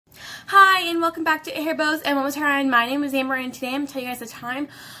and welcome back to Hair Bows and Mama's Hair. And my name is Amber, and today I'm telling you guys the time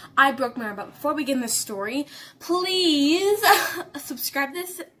I broke my arm. But before we get in this story, please subscribe to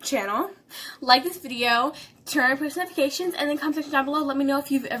this channel, like this video, turn on post notifications, and then comment section down below. Let me know if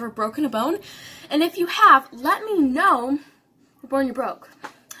you've ever broken a bone, and if you have, let me know the bone you broke.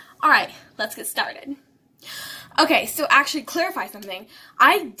 Alright, let's get started. Okay, so actually clarify something.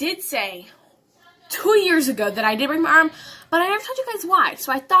 I did say 2 years ago that I did break my arm, but I never told you guys why.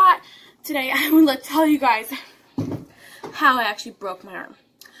 So I thought today I would tell you guys how I actually broke my arm.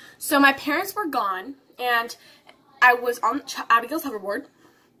 So my parents were gone, and I was on Abigail's hoverboard,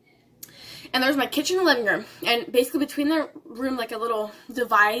 and there's my kitchen and living room, and basically between the room, like a little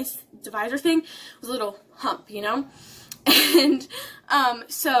divisor thing, was a little hump, you know? And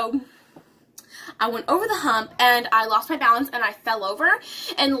so I went over the hump, and I lost my balance, and I fell over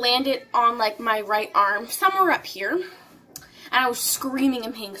and landed on, like, my right arm, somewhere up here, and I was screaming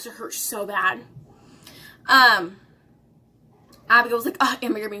in pain because it hurt so bad. Abigail was like, "Oh,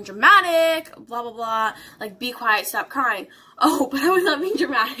 Amber, you're being dramatic, blah, blah, blah, like, be quiet, stop crying." Oh, but I was not being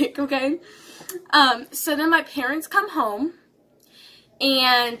dramatic, okay? So then my parents come home,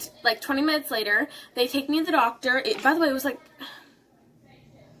 and, like, 20 minutes later, they take me to the doctor. By the way, it was, like,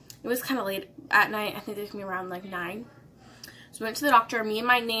 it was kind of late at night. I think they took me around, like, 9. So we went to the doctor. Me and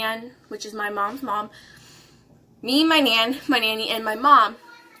my nan, which is my mom's mom, me, my nan, my nanny, and my mom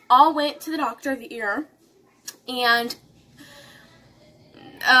all went to the doctor of the ear. And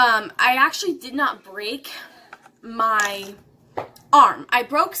I actually did not break my arm. I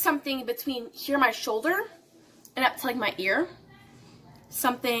broke something between here, my shoulder, and up to, like, my ear.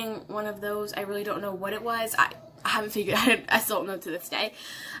 Something, one of those, I really don't know what it was. I haven't figured out. I still don't know to this day.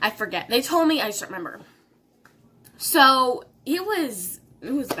 I forget. They told me, I just don't remember. So it was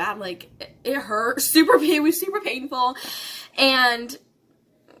bad. Like, it hurt. It was super painful. And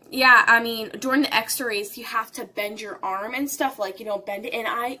yeah, I mean, during the x-rays, you have to bend your arm and stuff, like, you know, bend it. And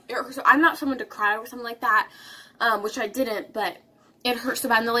I'm not someone to cry over something like that, which I didn't, but it hurt so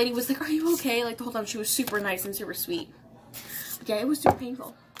bad. And the lady was like, "Are you okay?" Like, the whole time. She was super nice and super sweet. Yeah, it was super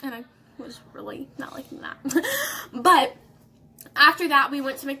painful, and I was really not liking that. But after that, we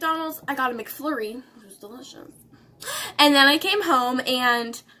went to McDonald's. I got a McFlurry, which was delicious. And then I came home,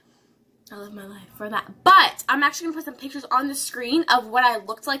 and I live my life for that. But I'm actually going to put some pictures on the screen of what I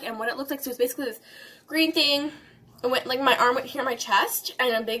looked like and what it looked like. So it's basically this green thing. It went, like, my arm went here on my chest,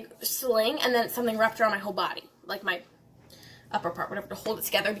 and a big sling, and then something wrapped around my whole body, like my upper part, whatever, to hold it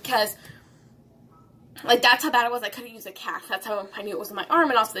together, because, like, that's how bad it was. I couldn't use a cast. That's how I knew it wasn't my arm,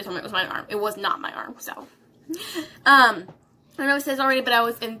 and also they told me it was my arm. It was not my arm, so. I know it says already, but I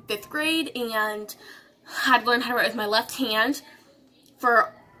was in 5th grade, and had learned how to write with my left hand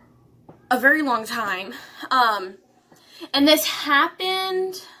for a very long time. And this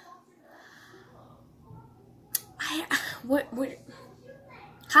happened,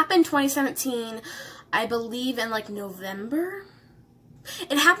 happened 2017, I believe, in, like, November.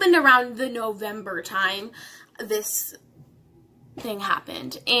 It happened around the November time this thing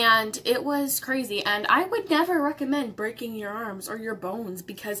happened, and it was crazy. And I would never recommend breaking your arms or your bones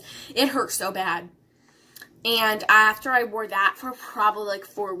because it hurt so bad. And after I wore that for probably, like,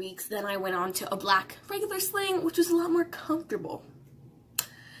 4 weeks, then I went on to a black regular sling, which was a lot more comfortable.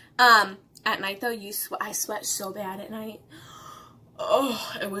 At night, though, I sweat so bad at night.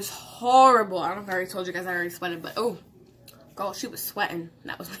 Oh, it was horrible. I don't know if I already told you guys I already sweated, but oh. Girl, she was sweating.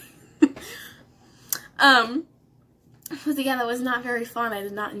 That was me. But again, that was not very fun. I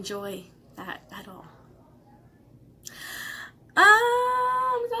did not enjoy that at all.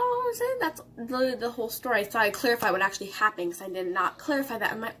 So that's the whole story. So I clarified what actually happened, because I did not clarify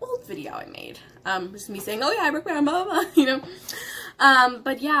that in my old video I made. Just me saying, "Oh yeah, I broke my arm, blah, blah, blah," you know.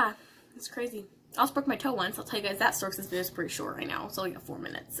 But yeah, it's crazy. I also broke my toe once. I'll tell you guys that story, since this video is pretty short right now. It's only got 4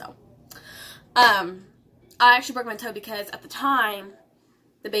 minutes, so. I actually broke my toe because at the time,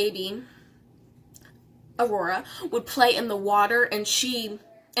 the baby, Aurora, would play in the water, and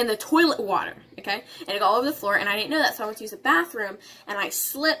in the toilet water, okay? And it got all over the floor, and I didn't know that, so I went to use the bathroom, and I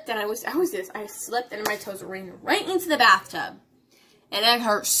slipped, and I slipped, and my toes ran right into the bathtub. And it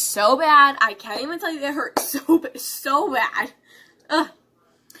hurt so bad. I can't even tell you, it hurt so bad. Ugh.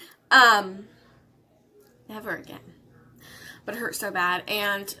 Never again. But it hurt so bad,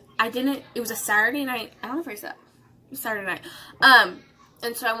 and it was a Saturday night. I don't know if I said it was Saturday night.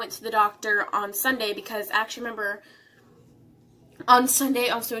 And so I went to the doctor on Sunday, because I actually remember on Sunday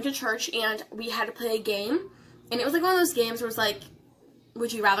I was going to church, and we had to play a game. And it was like one of those games where it was like,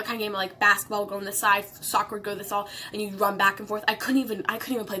 would you rather kind of game, like basketball would go on this side, soccer would go this all, and you'd run back and forth. I couldn't even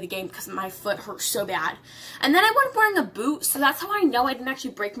play the game because my foot hurt so bad. And then I wasn't wearing a boot, so that's how I know I didn't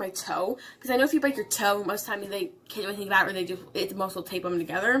actually break my toe. Because I know if you break your toe, most of the time they can't do anything about it, or they do, most will tape them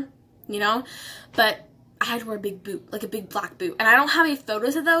together, you know? But I had to wear a big boot, like a big black boot. And I don't have any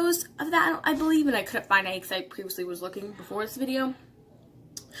photos of that, I believe, and I couldn't find any because I previously was looking before this video.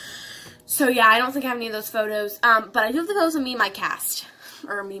 So yeah, I don't think I have any of those photos. But I do have the photos of me and my cast.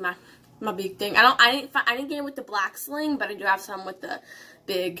 Or me, my big thing. I didn't get it with the black sling, but I do have some with the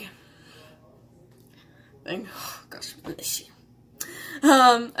big thing. Oh, gosh, I miss you.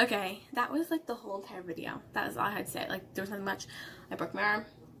 Okay, that was like the whole entire video. That was all I had to say. Like, there was nothing much. I broke my arm.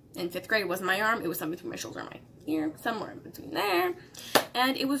 In 5th grade, it wasn't my arm. It was something between my shoulder and my ear. Somewhere in between there.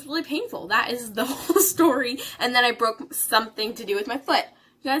 And it was really painful. That is the whole story. And then I broke something to do with my foot.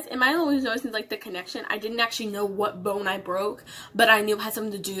 You guys, am I always noticing, like, the connection? I didn't actually know what bone I broke, but I knew it had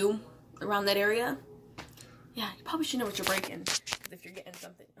something to do around that area. Yeah, you probably should know what you're breaking if you're getting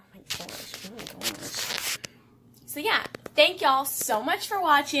something. Oh my gosh. Oh my gosh. So, yeah. Thank y'all so much for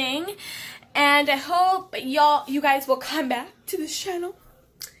watching. And I hope you guys will come back to this channel.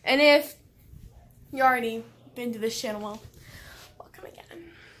 And if you already been to this channel, well, welcome again.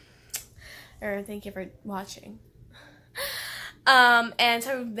 Or thank you for watching. And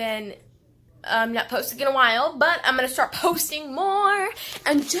so I've been not posting in a while, but I'm gonna start posting more.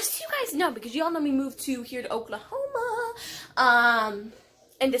 And just so you guys know, because you all know me moved here to Oklahoma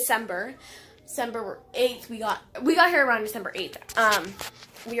in December 8th. We got here around December 8th.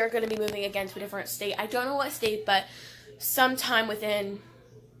 We are gonna be moving again to a different state. I don't know what state, but sometime within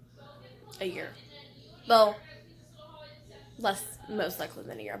a year. Well, most likely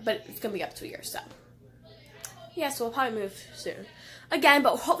than a year, but it's gonna be up to a year, so. Yeah, so we'll probably move soon. Again,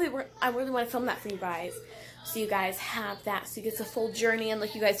 but hopefully I really want to film that for you guys. So you guys have that. So you get the full journey. And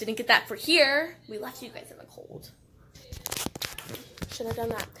like you guys didn't get that for here. We left you guys in the cold. Should have done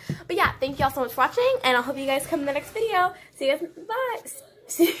that. But yeah, thank you all so much for watching. And I hope you guys come in the next video. See you guys.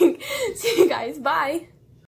 Bye. See you guys. Bye.